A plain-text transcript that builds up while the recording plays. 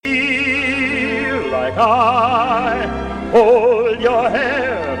like I. Hold your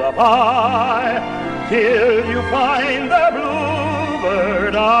head up high till you find the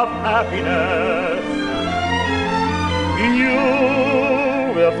bluebird of happiness. You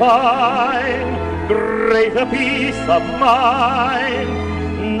will find greater peace of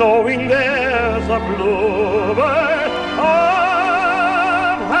mind, knowing there's a bluebird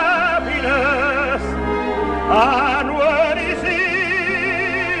of happiness. And when he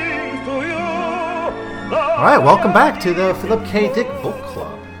sings to you... All right, welcome back to the Philip K. Dick Book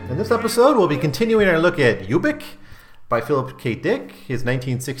Club. In this episode, we'll be continuing our look at Ubik by Philip K. Dick, his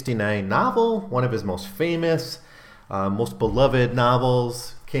 1969 novel, one of his most famous, most beloved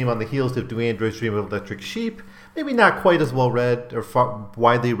novels. Came on the heels of Dwayne Andrews' Dream of Electric Sheep. Maybe not quite as well read or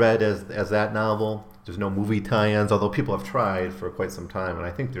widely read as that novel. There's no movie tie-ins, although people have tried for quite some time, and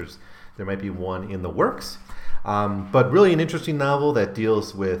I think there might be one in the works. But really an interesting novel that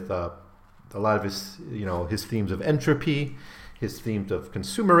deals with a lot of his themes of entropy, his themes of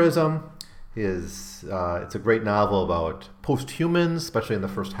consumerism. It's a great novel about post-humans, especially in the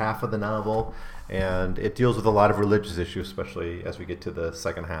first half of the novel. And it deals with a lot of religious issues, especially as we get to the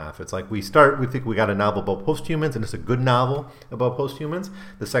second half. It's like we think we got a novel about post-humans, and it's a good novel about post-humans.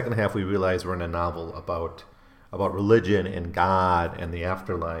 The second half, we realize we're in a novel about religion and God and the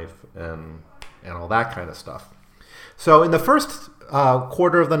afterlife and all that kind of stuff. So in the first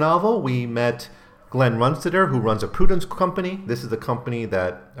quarter of the novel, we met Glenn Runsteder, who runs a prudence company. This is a company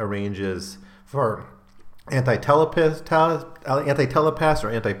that arranges for anti-telepaths or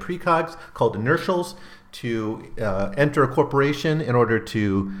anti-precogs called inertials to enter a corporation in order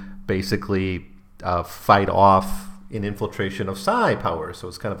to basically fight off an infiltration of psi powers. So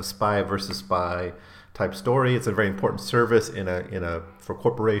it's kind of a spy versus spy type story. It's a very important service for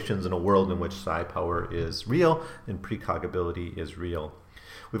corporations in a world in which psi power is real and precog ability is real.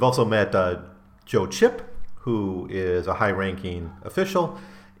 We've also met Joe Chip, who is a high-ranking official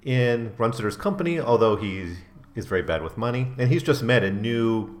in Runsteder's company, although he is very bad with money. And he's just met a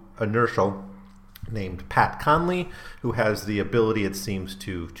new inertial named Pat Conley, who has the ability, it seems,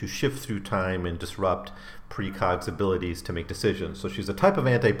 to shift through time and disrupt precog's abilities to make decisions. So she's a type of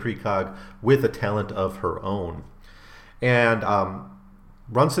anti-precog with a talent of her own. And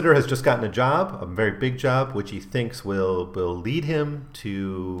Runsteder has just gotten a job, a very big job, which he thinks will lead him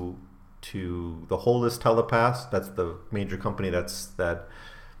to the Holus Telepaths. That's the major company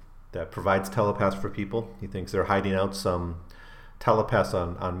that provides telepaths for people. He thinks they're hiding out some telepaths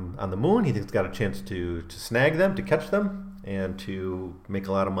on the moon. He thinks he's got a chance to snag them, to catch them, and to make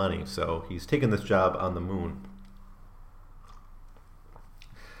a lot of money. So he's taken this job on the moon.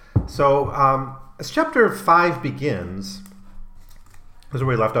 So as chapter 5 begins, this is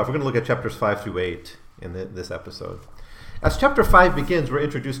where we left off. We're going to look at chapters 5 through 8 in this episode. As chapter 5 begins, we're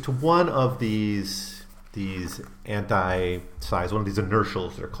introduced to one of these anti-psis, one of these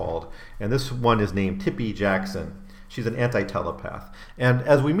inertials they're called. And this one is named Tippy Jackson. She's an anti-telepath. And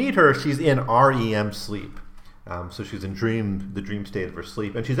as we meet her, she's in REM sleep. So she's in the dream state of her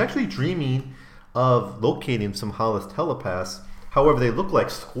sleep. And she's actually dreaming of locating some Hollis telepaths. However, they look like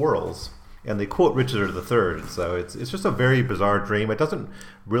squirrels. And they quote Richard III. So it's just a very bizarre dream. It doesn't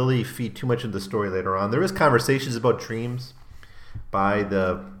really feed too much into the story later on. There is conversations about dreams by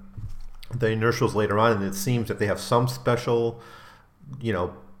the inertials later on, and it seems that they have some special,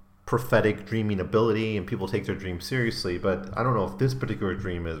 prophetic dreaming ability, and people take their dreams seriously. But I don't know if this particular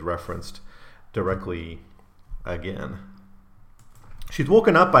dream is referenced directly again. She's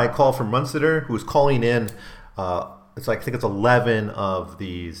woken up by a call from Runsteder, who's calling in. I think it's 11 of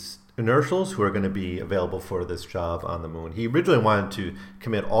these inertials who are going to be available for this job on the moon. He originally wanted to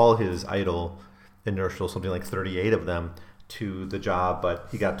commit all his idle inertials, something like 38 of them, to the job, but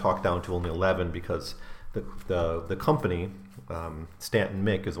he got talked down to only 11 because the company, Stanton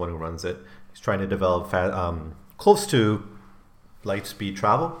Mick is the one who runs it. He's trying to develop close to light speed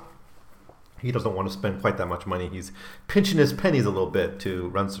travel. He doesn't want to spend quite that much money. He's pinching his pennies a little bit,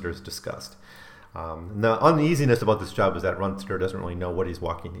 to Runsteder's disgust. The uneasiness about this job is that Runsteder doesn't really know what he's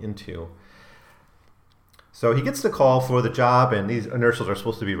walking into. So he gets the call for the job, and these inertials are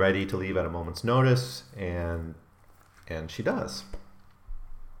supposed to be ready to leave at a moment's notice, and she does.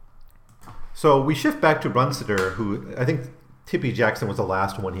 So we shift back to Runsteder, who I think Tippy Jackson was the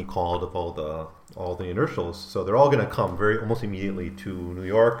last one he called of all the inertials. So they're all going to come almost immediately to New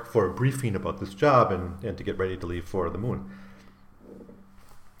York for a briefing about this job and to get ready to leave for the moon.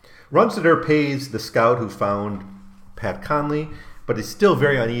 Runsteder pays the scout who found Pat Conley, but is still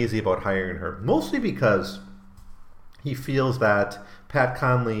very uneasy about hiring her, mostly because he feels that Pat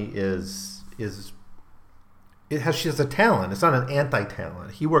Conley is she has a talent. It's not an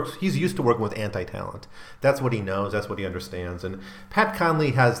anti-talent. He's used to working with anti-talent. That's what he knows. That's what he understands. And Pat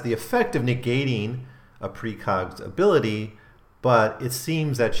Conley has the effect of negating a precog's ability, but it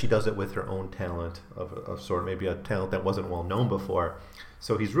seems that she does it with her own talent of sort, maybe a talent that wasn't well known before.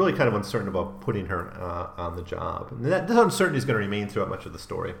 So he's really kind of uncertain about putting her on the job. And that uncertainty is going to remain throughout much of the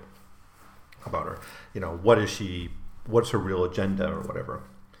story about her. What is she? What's her real agenda or whatever?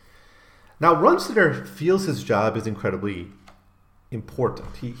 Now, Runsiter feels his job is incredibly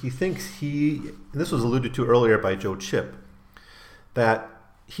important. He thinks and this was alluded to earlier by Joe Chip, that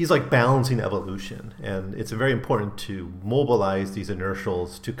he's like balancing evolution. And it's very important to mobilize these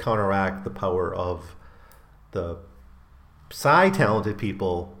inertials to counteract the power of the psi-talented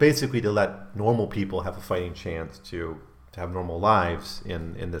people, basically to let normal people have a fighting chance to have normal lives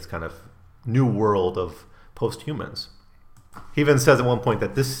in this kind of new world of post-humans. He even says at one point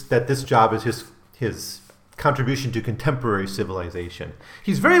that this job is his contribution to contemporary civilization.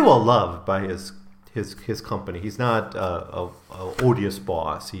 He's very well loved by his company. He's not a odious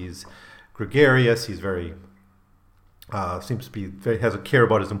boss. He's gregarious. He's very seems to be has a care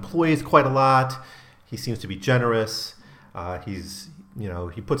about his employees quite a lot. He seems to be generous.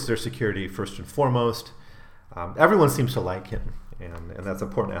 He puts their security first and foremost. Everyone seems to like him. And that's an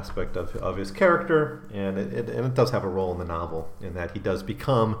important aspect of his character, and it does have a role in the novel in that he does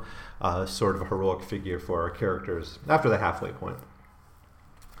become sort of a heroic figure for our characters after the halfway point.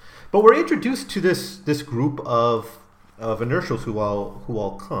 But we're introduced to this group of inertials who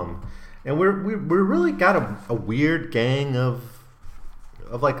all come, and we're really got a weird gang of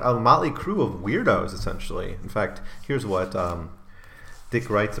like a motley crew of weirdos essentially. In fact, here's what Dick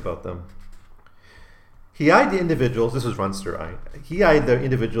writes about them. He eyed the individuals, this is Runster, he eyed the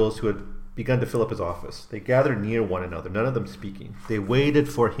individuals who had begun to fill up his office. They gathered near one another, none of them speaking. They waited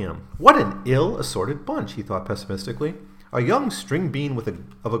for him. What an ill-assorted bunch, he thought pessimistically. A young string bean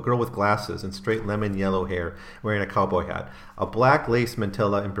of a girl with glasses and straight lemon yellow hair wearing a cowboy hat. A black lace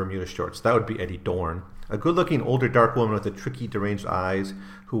mantilla and Bermuda shorts. That would be Eddie Dorn. A good-looking older dark woman with the tricky deranged eyes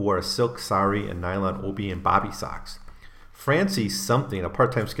who wore a silk sari and nylon obi and bobby socks. Francie something, a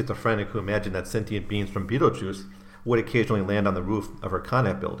part-time schizophrenic who imagined that sentient beings from Beetlejuice would occasionally land on the roof of her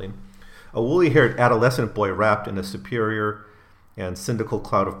Connet building. A woolly-haired adolescent boy wrapped in a superior and syndical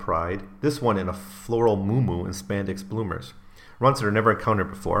cloud of pride, this one in a floral muumuu and spandex bloomers. Runsiter never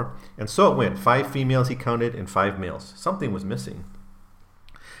encountered before, and so it went. 5 females he counted and 5 males. Something was missing.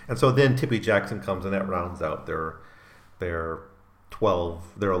 And so then Tippy Jackson comes and that rounds out their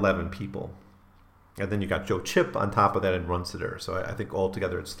 11 people. And then you got Joe Chip on top of that and Runsiter. So I think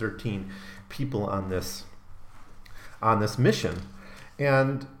altogether it's 13 people on this mission.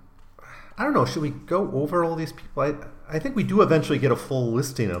 And I don't know, should we go over all these people? I think we do eventually get a full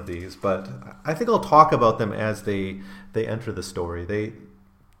listing of these, but I think I'll talk about them as they enter the story. They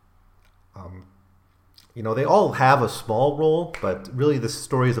all have a small role, but really the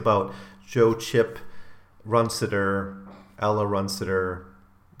story is about Joe Chip, Runsiter, Ella Runsiter,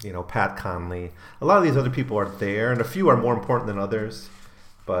 Pat Conley. A lot of these other people are there, and a few are more important than others,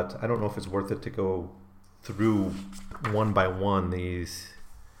 but I don't know if it's worth it to go through one by one these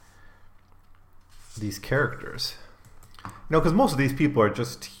characters. Because most of these people are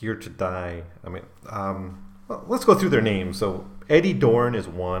just here to die. I mean, let's go through their names. So Eddie Dorn is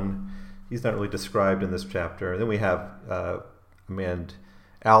one. He's not really described in this chapter. Then we have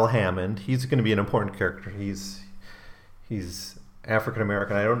Al Hammond. He's going to be an important character. He's African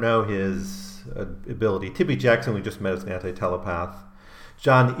American. I don't know his ability. Tippy Jackson, we just met as an anti-telepath.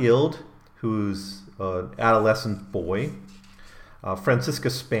 John Ild, who's an adolescent boy. Francisca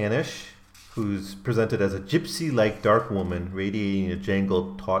Spanish, who's presented as a gypsy-like dark woman radiating a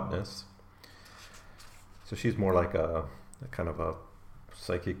jangled tautness. So she's more like a kind of a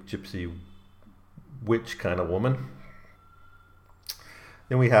psychic gypsy witch kind of woman.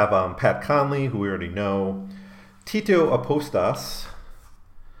 Then we have Pat Conley, who we already know. Tito Apostas,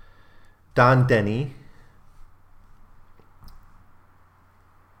 Don Denny.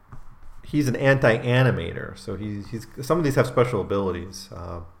 He's an anti-animator, so he's some of these have special abilities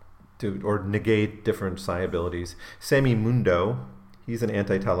or negate different psi abilities. Sammy Mundo, he's an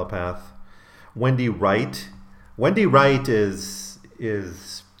anti-telepath. Wendy Wright. Wendy Wright is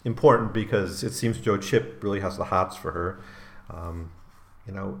important because it seems Joe Chip really has the hots for her.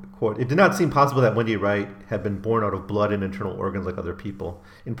 Quote, "It did not seem possible that Wendy Wright had been born out of blood and internal organs like other people.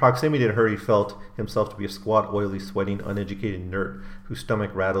 In proximity to her, he felt himself to be a squat, oily, sweating, uneducated nerd whose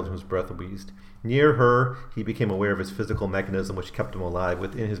stomach rattled and whose breath wheezed. Near her, he became aware of his physical mechanism which kept him alive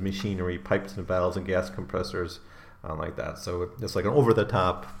within his machinery, pipes and valves and gas compressors, like that." So it's like an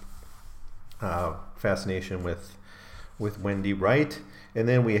over-the-top fascination with Wendy Wright. And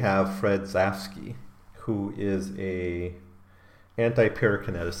then we have Fred Zafsky, who is a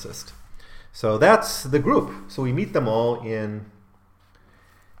anti-parakineticist. So that's the group. So we meet them all in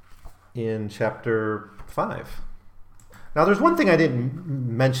chapter 5. Now there's one thing I didn't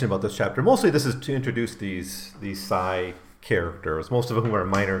mention about this chapter. Mostly this is to introduce these psi characters, most of whom are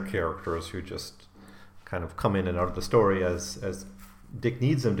minor characters who just kind of come in and out of the story as Dick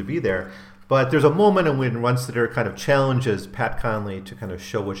needs them to be there. But there's a moment in when Runsiter kind of challenges Pat Conley to kind of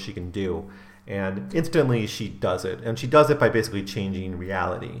show what she can do. And instantly she does it. And she does it by basically changing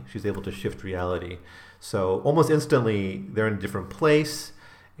reality. She's able to shift reality. So almost instantly they're in a different place.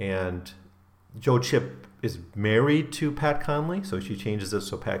 And Joe Chip is married to Pat Conley. So she changes it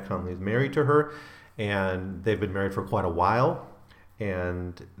so Pat Conley is married to her. And they've been married for quite a while.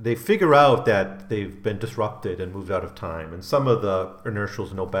 And they figure out that they've been disrupted and moved out of time. And some of the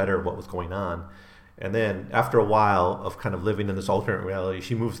inertials know better what was going on. And then after a while of kind of living in this alternate reality,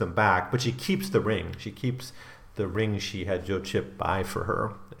 she moves them back. But she keeps the ring. She keeps the ring she had Joe Chip buy for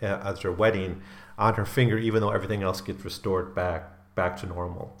her as her wedding on her finger, even though everything else gets restored back to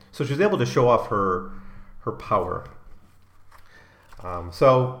normal. So she's able to show off her power.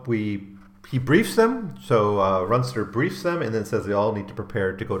 He briefs them, so Runster briefs them, and then says they all need to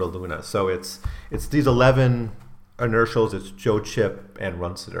prepare to go to Luna. So it's these 11 inertials. It's Joe Chip and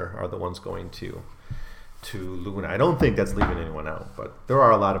Runster are the ones going to Luna. I don't think that's leaving anyone out, but there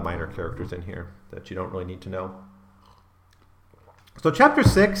are a lot of minor characters in here that you don't really need to know. So chapter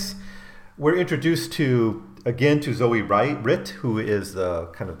 6, we're introduced to Zoe Ritt, who is the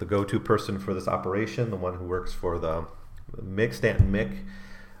kind of the go-to person for this operation, the one who works for the Stanton Mick.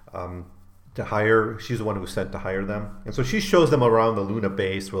 To hire, she's the one who was sent to hire them, and so she shows them around the Luna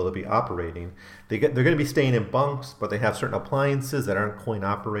base where they'll be operating. They're going to be staying in bunks, but they have certain appliances that aren't coin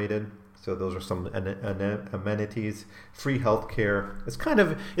operated. So those are some amenities, free healthcare.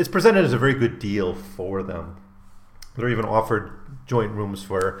 It's presented as a very good deal for them. They're even offered joint rooms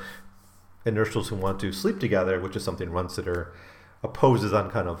for inertials who want to sleep together, which is something Runsiter opposes on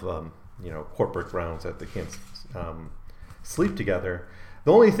kind of corporate grounds that they can't sleep together.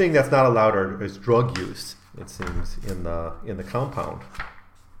 The only thing that's not allowed is drug use, it seems, in the compound.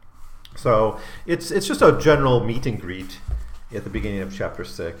 So it's just a general meet and greet at the beginning of chapter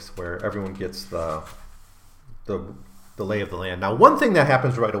 6, where everyone gets the lay of the land. Now, one thing that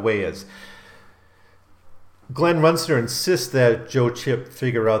happens right away is Glenn Runster insists that Joe Chip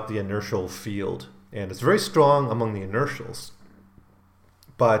figure out the inertial field, and it's very strong among the inertials.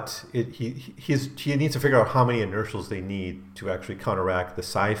 But he needs to figure out how many inertials they need to actually counteract the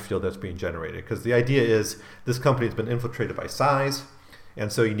psi field that's being generated. Because the idea is this company has been infiltrated by psis,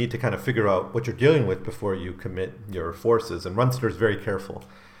 and so you need to kind of figure out what you're dealing with before you commit your forces. And Runster is very careful.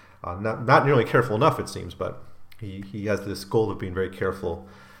 Not nearly careful enough, it seems, but he has this goal of being very careful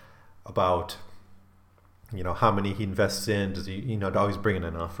about how many he invests in. Does he always bring in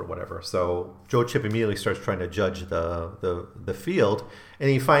enough or whatever? So Joe Chip immediately starts trying to judge the field, and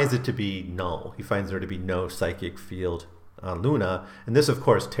he finds it to be null. He finds there to be no psychic field on Luna, and this, of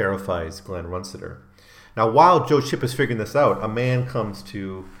course, terrifies Glenn Runsiter. Now, while Joe Chip is figuring this out, a man comes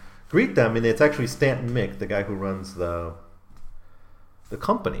to greet them, and it's actually Stanton Mick, the guy who runs the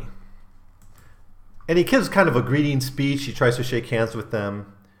company. And he gives kind of a greeting speech. He tries to shake hands with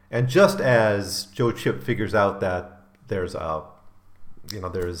them. And just as Joe Chip figures out that there's no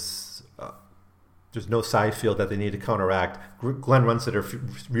psi field that they need to counteract, Glenn Runsiter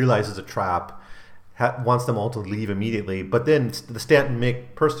realizes a trap, wants them all to leave immediately. But then the Stanton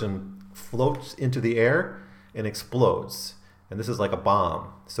Mick person floats into the air and explodes. And this is like a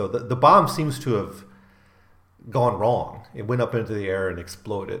bomb. So the bomb seems to have gone wrong. It went up into the air and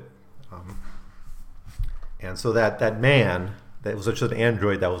exploded. And so that man... that was just an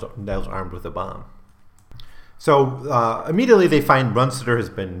android that was armed with a bomb. So immediately they find Runsiter has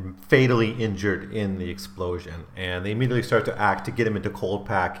been fatally injured in the explosion, and they immediately start to act to get him into cold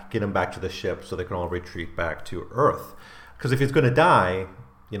pack, get him back to the ship so they can all retreat back to Earth. Because if he's going to die,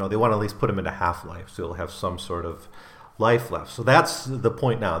 they want to at least put him into half-life, so he'll have some sort of life left. So that's the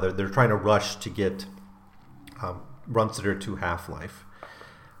point now. They're trying to rush to get Runsiter to half-life.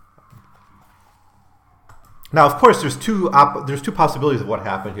 Now, of course, there's two possibilities of what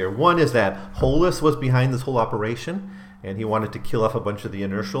happened here. One is that Hollis was behind this whole operation, and he wanted to kill off a bunch of the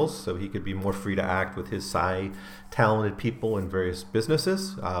inertials so he could be more free to act with his psi-talented people in various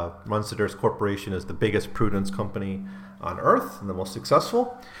businesses. Runsiter's corporation is the biggest prudence company on Earth and the most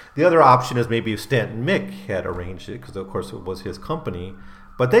successful. The other option is maybe if Stanton Mick had arranged it, because, of course, it was his company,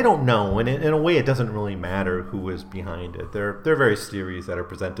 But they don't know, and in a way it doesn't really matter who is behind it. There are various theories that are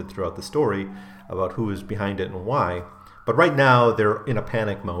presented throughout the story about who is behind it and why. But right now they're in a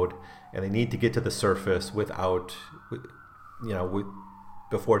panic mode, and they need to get to the surface before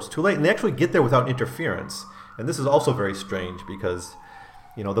it's too late. And they actually get there without interference. And this is also very strange because,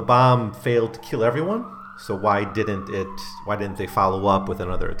 the bomb failed to kill everyone. So why didn't they follow up with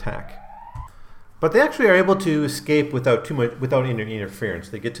another attack? But they actually are able to escape without interference.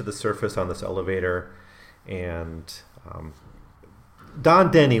 They get to the surface on this elevator, and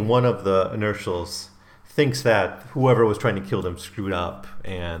Don Denny, one of the inertials, thinks that whoever was trying to kill them screwed up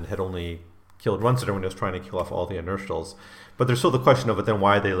and had only killed Runsiter when he was trying to kill off all the inertials. But there's still the question of, but then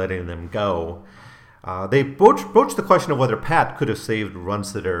why are they letting them go? They broach the question of whether Pat could have saved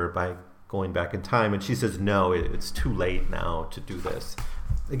Runsiter by going back in time, and she says no, it's too late now to do this.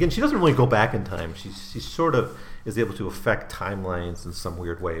 Again, she doesn't really go back in time. She sort of is able to affect timelines in some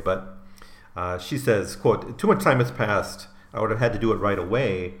weird way. But she says, quote, "Too much time has passed. I would have had to do it right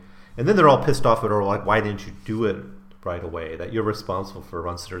away." And then they're all pissed off at her, like, why didn't you do it right away? That you're responsible for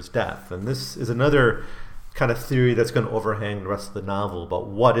Runsiter's death. And this is another kind of theory that's going to overhang the rest of the novel about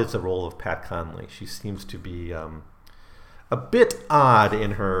what is the role of Pat Conley. She seems to be a bit odd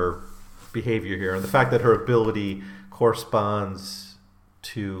in her behavior here, and the fact that her ability corresponds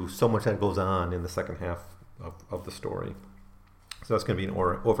to so much that goes on in the second half of the story. So that's going to be an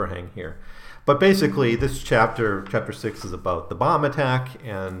overhang here. But basically, this chapter 6, is about the bomb attack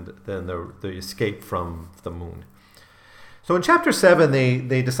and then the escape from the moon. So in chapter 7,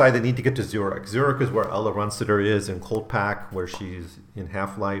 they decide they need to get to Zurich. Zurich is where Ella Runsiter is in Cold Pack, where she's in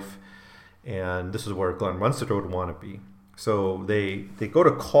Half-Life. And this is where Glenn Runsiter would want to be. So they go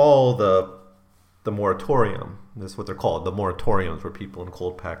to call the moratorium. This is what they're called, the moratoriums, where people in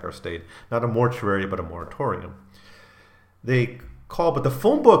Cold Pack are stayed. Not a mortuary, but a moratorium. They call, but the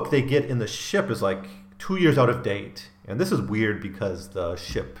phone book they get in the ship is like 2 years out of date. And this is weird because the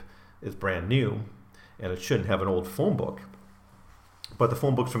ship is brand new, and it shouldn't have an old phone book. But the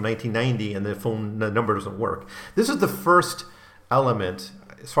phone book's from 1990, and the number doesn't work. This is the first element,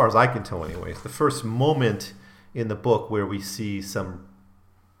 as far as I can tell anyways, the first moment in the book where we see some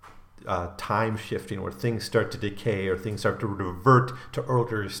time shifting, where things start to decay or things start to revert to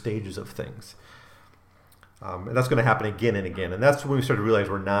earlier stages of things. And that's going to happen again and again. And that's when we start to realize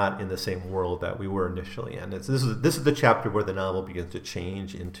we're not in the same world that we were initially in. This is the chapter where the novel begins to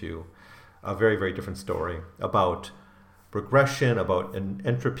change into a very, very different story about regression, about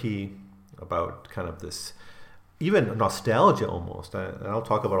entropy, about kind of this, even nostalgia almost. And I'll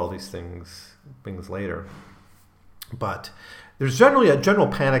talk about all these things later. But there's generally a general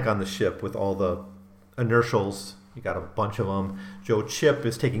panic on the ship with all the inertials. You got a bunch of them. Joe Chip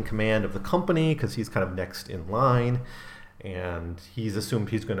is taking command of the company because he's kind of next in line. And he's assumed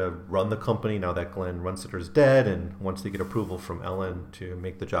he's going to run the company now that Glenn Runsiter's dead, and once they get approval from Ellen to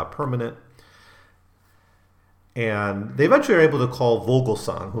make the job permanent. And they eventually are able to call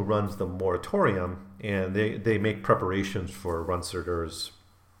Vogelsang, who runs the moratorium, and they make preparations for Runsiter's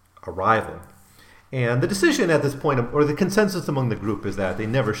arrival. And the decision at this point, or the consensus among the group, is that they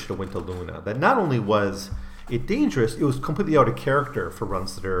never should have went to Luna. That not only was it dangerous, it was completely out of character for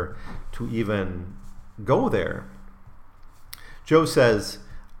Runsiter to even go there. Joe says,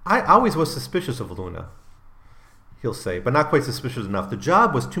 "I always was suspicious of Luna," he'll say, "but not quite suspicious enough. The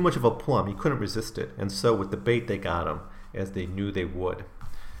job was too much of a plum. He couldn't resist it. And so with the bait, they got him, as they knew they would."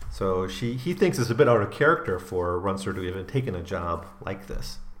 So he thinks it's a bit out of character for Runsiter to even taken a job like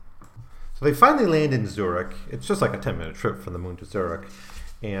this. So they finally land in Zurich. It's just like a 10-minute trip from the moon to Zurich.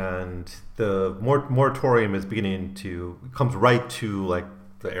 And the moratorium is comes right to like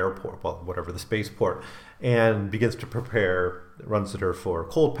the airport, well, whatever, the spaceport, and begins to prepare Runsiter for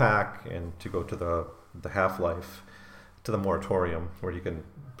Cold Pack and to go to the Half-Life, to the moratorium, where you can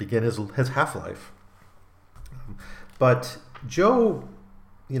begin his half-life. But Joe,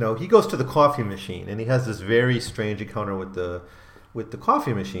 he goes to the coffee machine, and he has this very strange encounter with the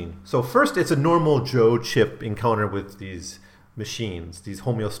coffee machine. So first, it's a normal Joe Chip encounter with these machines, these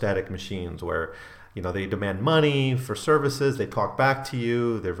homeostatic machines, where they demand money for services, they talk back to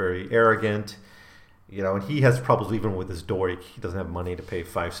you, they're very arrogant, and he has troubles even with his door. He doesn't have money to pay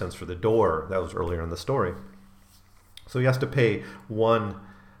 5 cents for the door. That was earlier in the story. So he has to pay $1,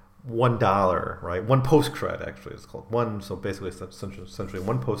 right? One post-cred, actually, it's called. So basically, it's essentially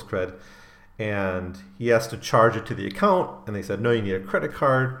one post-cred. And he has to charge it to the account. And they said, no, you need a credit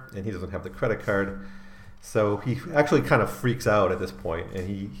card. And he doesn't have the credit card. So he actually kind of freaks out at this point. And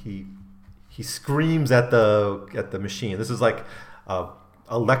he screams at the machine. This is like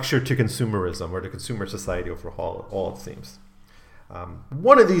a lecture to consumerism, or to consumer society overall, it seems.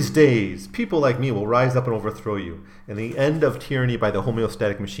 One of these days, people like me will rise up and overthrow you, and the end of tyranny by the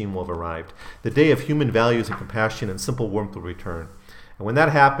homeostatic machine will have arrived. The day of human values and compassion and simple warmth will return. And when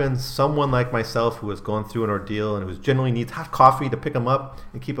that happens, someone like myself who has gone through an ordeal and who generally needs hot coffee to pick him up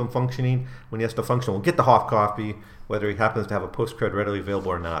and keep him functioning when he has to function will get the hot coffee, whether he happens to have a postcard readily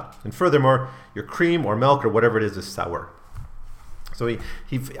available or not. And furthermore, your cream or milk or whatever it is sour. So I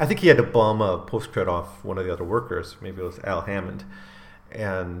think he had to bum a postcard off one of the other workers. Maybe it was Al Hammond.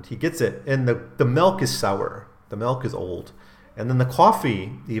 And he gets it. And the milk is sour. The milk is old. And then the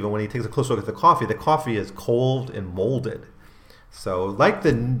coffee, even when he takes a close look at the coffee is cold and molded. So like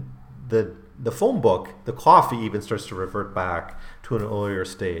the phone book, the coffee even starts to revert back to an earlier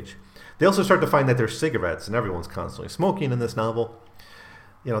stage. They also start to find that there's cigarettes, and everyone's constantly smoking in this novel.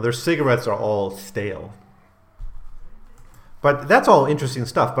 Their cigarettes are all stale. But that's all interesting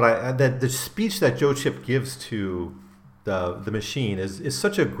stuff. But the speech that Joe Chip gives to the machine is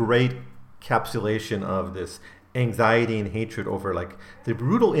such a great encapsulation of this anxiety and hatred over like the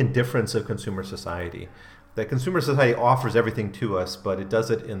brutal indifference of consumer society. That consumer society offers everything to us, but it does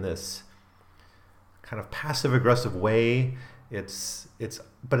it in this kind of passive-aggressive way.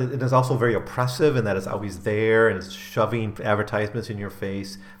 But it is also very oppressive in that it's always there and it's shoving advertisements in your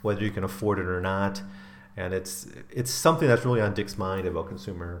face, whether you can afford it or not. And it's something that's really on Dick's mind about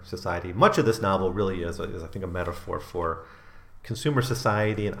consumer society. Much of this novel really is I think, a metaphor for consumer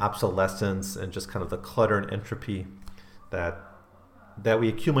society and obsolescence and just kind of the clutter and entropy that we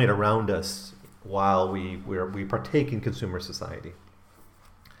accumulate around us while we partake in consumer society.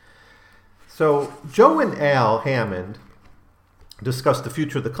 So Joe and Al Hammond discuss the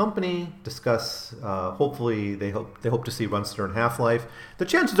future of the company, hopefully they hope to see Runsteder in Half-Life. The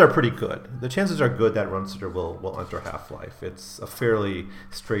chances are pretty good. The chances are good that Runsteder will enter Half-Life. It's a fairly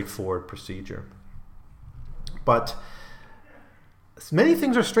straightforward procedure. But many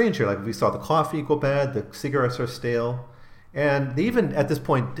things are strange here. Like we saw the coffee go bad, the cigarettes are stale. And they even, at this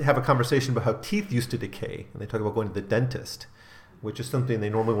point, have a conversation about how teeth used to decay. And they talk about going to the dentist, which is something they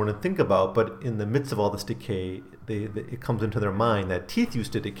normally wouldn't think about. But in the midst of all this decay, it comes into their mind that teeth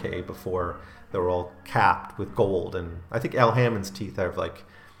used to decay before they were all capped with gold. And I think Al Hammond's teeth have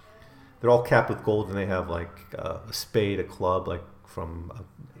they're all capped with gold, and they have like a spade, a club, like from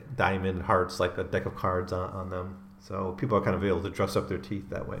diamond hearts, like a deck of cards on them. So people are kind of able to dress up their teeth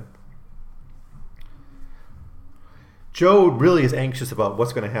that way. Joe really is anxious about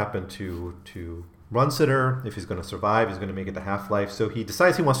what's going to happen to Runsteder, if he's going to survive, he's going to make it to Half-Life. So he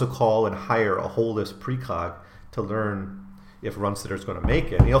decides he wants to call and hire a holeless precog to learn if Runsteder is going to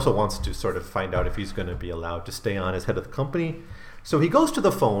make it. And he also wants to sort of find out if he's going to be allowed to stay on as head of the company. So he goes to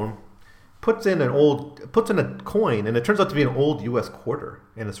the phone, puts in a coin, and it turns out to be an old U.S. quarter,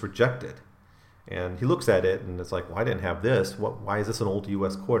 and it's rejected. And he looks at it, and it's like, well, I didn't have this. Why is this an old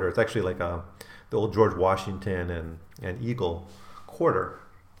U.S. quarter? It's actually like the old George Washington and Eagle quarter.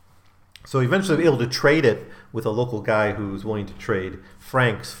 So he eventually was able to trade it with a local guy who's willing to trade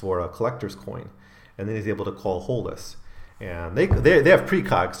francs for a collector's coin. And then he's able to call Hollis. And they have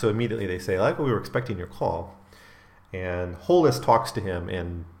precogs, so immediately they say, like, well, we were expecting your call. And Hollis talks to him,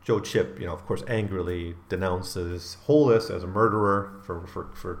 and Joe Chip, of course, angrily denounces Hollis as a murderer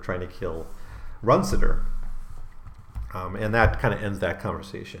for trying to kill Runsteder. And that kind of ends that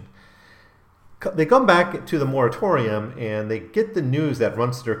conversation. They come back to the moratorium, and they get the news that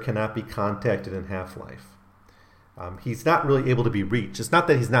Runsteder cannot be contacted in Half-Life. He's not really able to be reached. It's not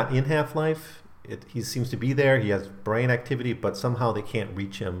that he's not in Half-Life. He seems to be there. He has brain activity, but somehow they can't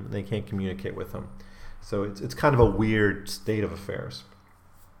reach him. They can't communicate with him. So it's kind of a weird state of affairs.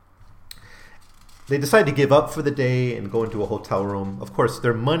 They decide to give up for the day and go into a hotel room. Of course,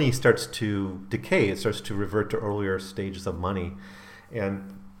 their money starts to decay. It starts to revert to earlier stages of money.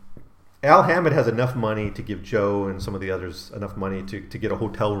 And Al Hammond has enough money to give Joe and some of the others enough money to get a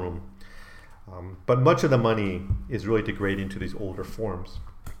hotel room. But much of the money is really degrading to these older forms.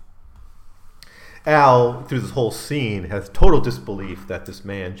 Al, through this whole scene, has total disbelief that this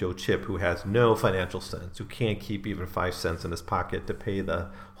man, Joe Chip, who has no financial sense, who can't keep even 5 cents in his pocket to pay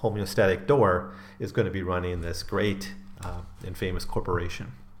the homeostatic door, is going to be running this great and famous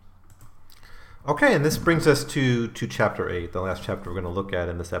corporation. Okay, and this brings us to Chapter 8, the last chapter we're going to look at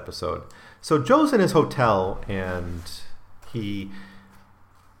in this episode. So Joe's in his hotel, and he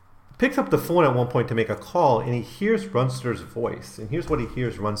picks up the phone at one point to make a call, and he hears Runsteder's voice. And here's what he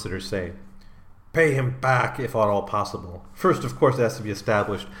hears Runsteder say. Pay him back, if at all possible. First, of course, it has to be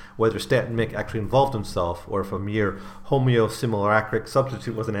established whether Stanton Mick actually involved himself, or if a mere homeosimulacric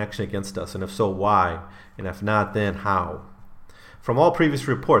substitute was in action against us, and if so, why? And if not, then how? From all previous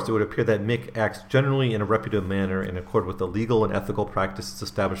reports, it would appear that Mick acts generally in a reputable manner in accord with the legal and ethical practices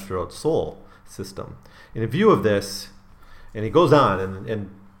established throughout Seoul system. In view of this, and he goes on,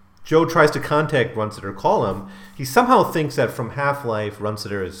 and Joe tries to contact Runsiter, call him. He somehow thinks that from Half-Life,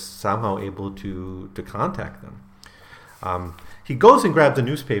 Runsiter is somehow able to contact them. He goes and grabs a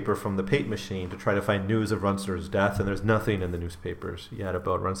newspaper from the Pate machine to try to find news of Runsiter's death, and there's nothing in the newspapers yet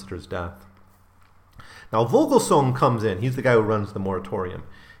about Runsiter's death. Now, Vogelsong comes in. He's the guy who runs the moratorium.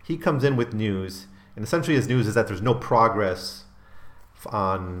 He comes in with news, and essentially his news is that there's no progress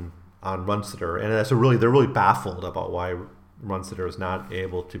on Runsiter, and they're really baffled about why Runsiter is not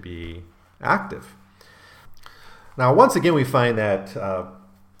able to be active. Now, once again, we find that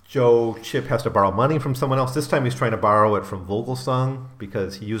Joe Chip has to borrow money from someone else. This time he's trying to borrow it from Vogelsong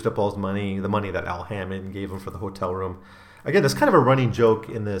because he used up all his money, the money that Al Hammond gave him for the hotel room. Again, there's kind of a running joke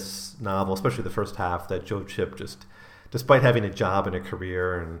in this novel, especially the first half, that Joe Chip just, despite having a job and a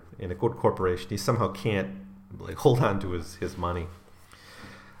career and in a good corporation, he somehow can't hold on to his money.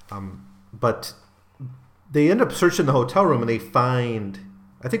 But they end up searching the hotel room and they find,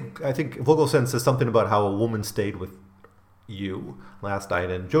 I think Vogelsong says something about how a woman stayed with you last night,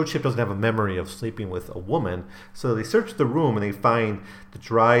 and Joe Chip doesn't have a memory of sleeping with a woman, so they search the room and they find the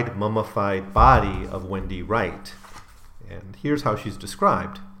dried, mummified body of Wendy Wright. And here's how she's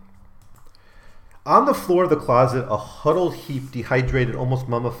described. On the floor of the closet, a huddled heap, dehydrated, almost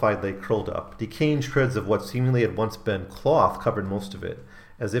mummified, lay curled up. Decaying shreds of what seemingly had once been cloth covered most of it,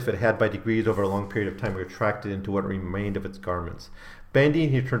 as if it had by degrees over a long period of time retracted into what remained of its garments. Bending,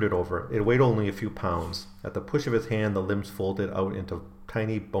 he turned it over. It weighed only a few pounds. At the push of his hand, the limbs folded out into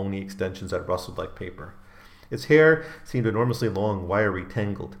tiny, bony extensions that rustled like paper. Its hair seemed enormously long, wiry,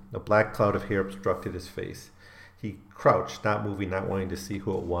 tangled. A black cloud of hair obstructed his face. He crouched, not moving, not wanting to see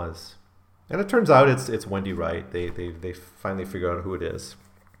who it was. And it turns out it's Wendy Wright. They finally figure out who it is.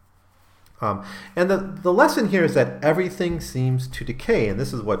 And the lesson here is that everything seems to decay, and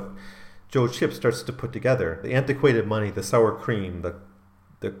this is what Joe Chip starts to put together. The antiquated money, the sour cream, the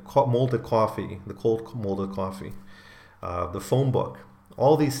molded coffee, the cold molded coffee, the phone book,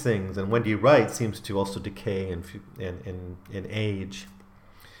 all these things. And Wendy Wright seems to also decay in age.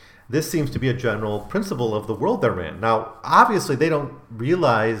 This seems to be a general principle of the world they're in. Now, obviously, they don't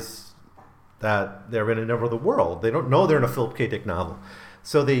realize that they're in another world. They don't know they're in a Philip K. Dick novel.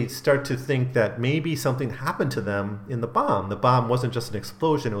 So they start to think that maybe something happened to them in the bomb. The bomb wasn't just an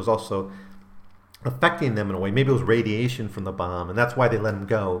explosion. It was also affecting them in a way. Maybe it was radiation from the bomb, and that's why they let them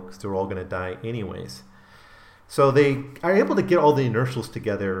go, because they were all going to die anyways. So they are able to get all the inertials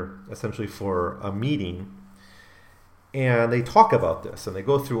together, essentially, for a meeting. And they talk about this, and they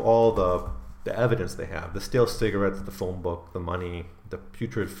go through all the evidence they have. The stale cigarettes, the phone book, the money, the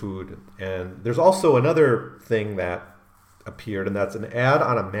putrid food. And there's also another thing that appeared, and that's an ad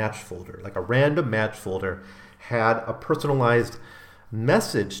on a match folder. Like a random match folder had a personalized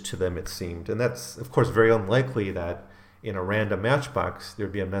message to them, it seemed. And that's, of course, very unlikely that in a random matchbox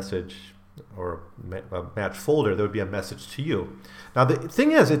there'd be a message, or a match folder, there would be a message to you. Now, the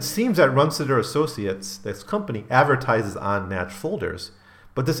thing is, it seems that Runsiter Associates, this company, advertises on match folders,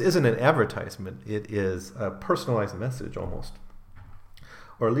 but this isn't an advertisement. It is a personalized message almost.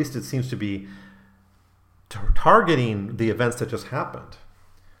 Or at least it seems to be targeting the events that just happened.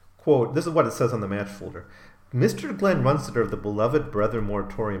 Quote, this is what it says on the match folder. Mr. Glenn Runsiter of the beloved Brethren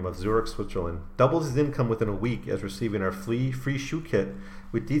Moratorium of Zurich, Switzerland, doubles his income within a week as receiving our free shoe kit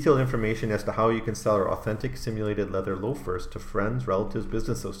with detailed information as to how you can sell our authentic simulated leather loafers to friends, relatives,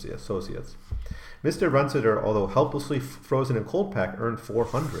 business associates. Mr. Runsiter, although helplessly frozen in cold pack, earned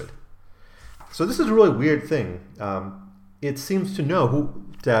 $400. So this is a really weird thing. It seems to know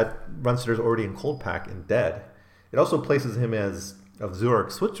that Runsiter is already in cold pack and dead. It also places him as of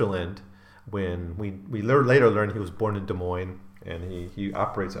Zurich, Switzerland, when we later learn he was born in Des Moines and he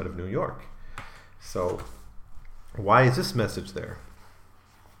operates out of New York. So why is this message there?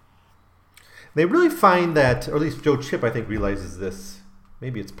 They really find that, or at least Joe Chip, I think, realizes this,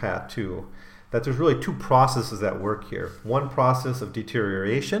 maybe it's Pat too, that there's really two processes at work here. One process of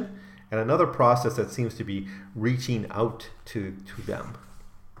deterioration and another process that seems to be reaching out to them.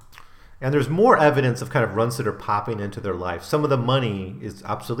 And there's more evidence of kind of Runsiter popping into their life. Some of the money is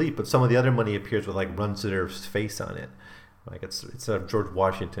obsolete, but some of the other money appears with like Runsiter's face on it. Like it's George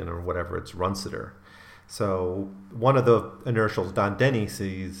Washington or whatever, it's Runsiter. So one of the inertials, Don Denny,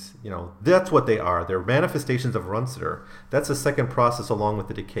 sees, that's what they are. They're manifestations of Runsiter. That's the second process along with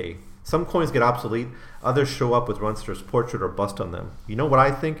the decay. Some coins get obsolete, others show up with Runsiter's portrait or bust on them. You know what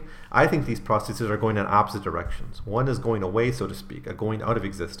I think? I think these processes are going in opposite directions. One is going away, so to speak, a going out of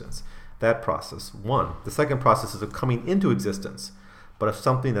existence. that process. One. The second process is of coming into existence, but of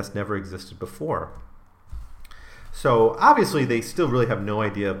something that's never existed before. So obviously they still really have no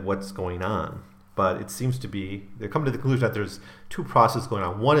idea of what's going on, but it seems to be, they're coming to the conclusion that there's two processes going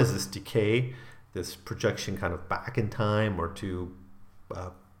on. One is this decay, this projection kind of back in time, or to,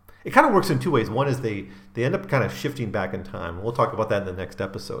 it kind of works in two ways. One is they end up kind of shifting back in time. We'll talk about that in the next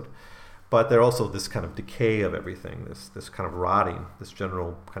episode. But they're also this kind of decay of everything, this kind of rotting, this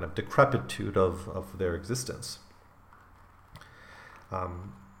general kind of decrepitude of their existence.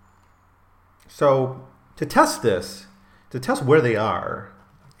 So to test this, to test where they are,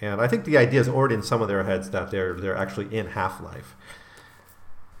 and I think the idea is already in some of their heads that they're actually in half-life.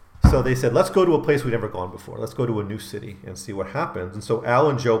 So they said, let's go to a place we've never gone before. Let's go to a new city and see what happens. And so Al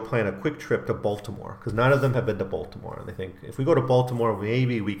and Joe plan a quick trip to Baltimore, because none of them have been to Baltimore. And they think, if we go to Baltimore,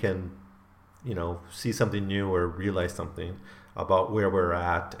 maybe we can, see something new or realize something about where we're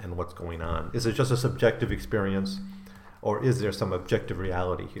at and what's going on. Is it just a subjective experience, or is there some objective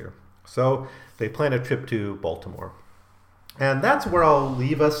reality here? So they plan a trip to Baltimore. And that's where I'll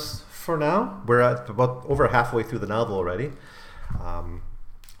leave us for now. We're at about over halfway through the novel already.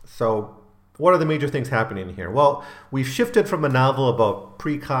 So what are the major things happening here? Well, we've shifted from a novel about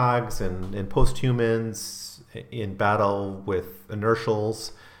precogs and post-humans in battle with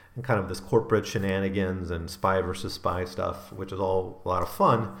inertials and kind of this corporate shenanigans and spy versus spy stuff, which is all a lot of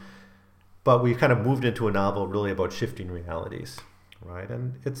fun. But we've kind of moved into a novel really about shifting realities, right?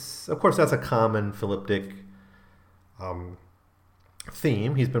 And it's, of course, that's a common Philip Dick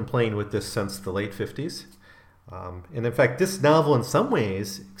theme. He's been playing with this since the late 50s. And in fact, this novel in some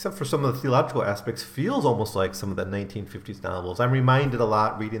ways, except for some of the theological aspects, feels almost like some of the 1950s novels. I'm reminded a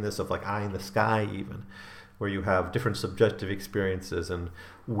lot reading this of like Eye in the Sky even, where you have different subjective experiences and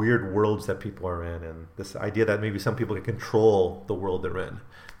weird worlds that people are in, and this idea that maybe some people can control the world they're in,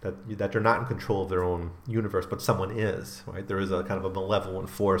 that they're not in control of their own universe, but someone is, right? There is a kind of a malevolent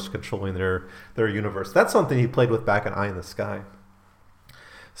force controlling their universe. That's something he played with back in Eye in the Sky.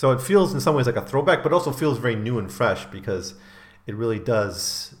 So it feels in some ways like a throwback, but also feels very new and fresh because it really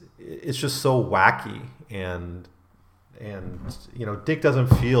does, it's just so wacky, and Dick doesn't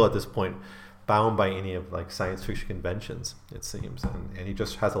feel at this point bound by any of like science fiction conventions, it seems, and he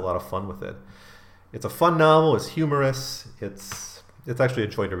just has a lot of fun with it. It's a fun novel, it's humorous, it's actually a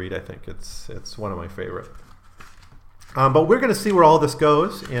joy to read, I think. It's one of my favorite. But we're going to see where all this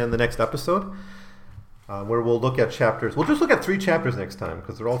goes in the next episode. Where we'll look at chapters. We'll just look at 3 chapters next time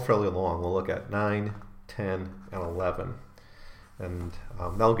because they're all fairly long. We'll look at 9, 10, and 11. And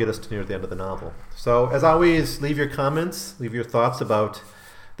that'll get us to near the end of the novel. So as always, leave your comments, leave your thoughts about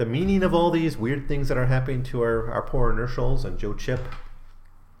the meaning of all these weird things that are happening to our poor inertials and Joe Chip.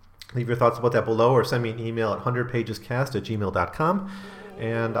 Leave your thoughts about that below, or send me an email at 100pagescast@gmail.com.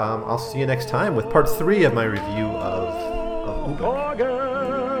 And I'll see you next time with part 3 of my review of Ubik.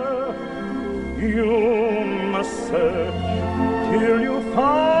 You must search till you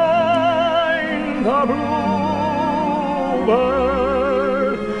find the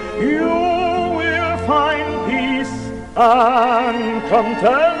bluebird. You will find peace and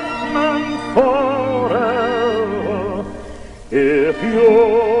contentment forever if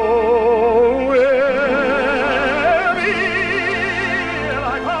you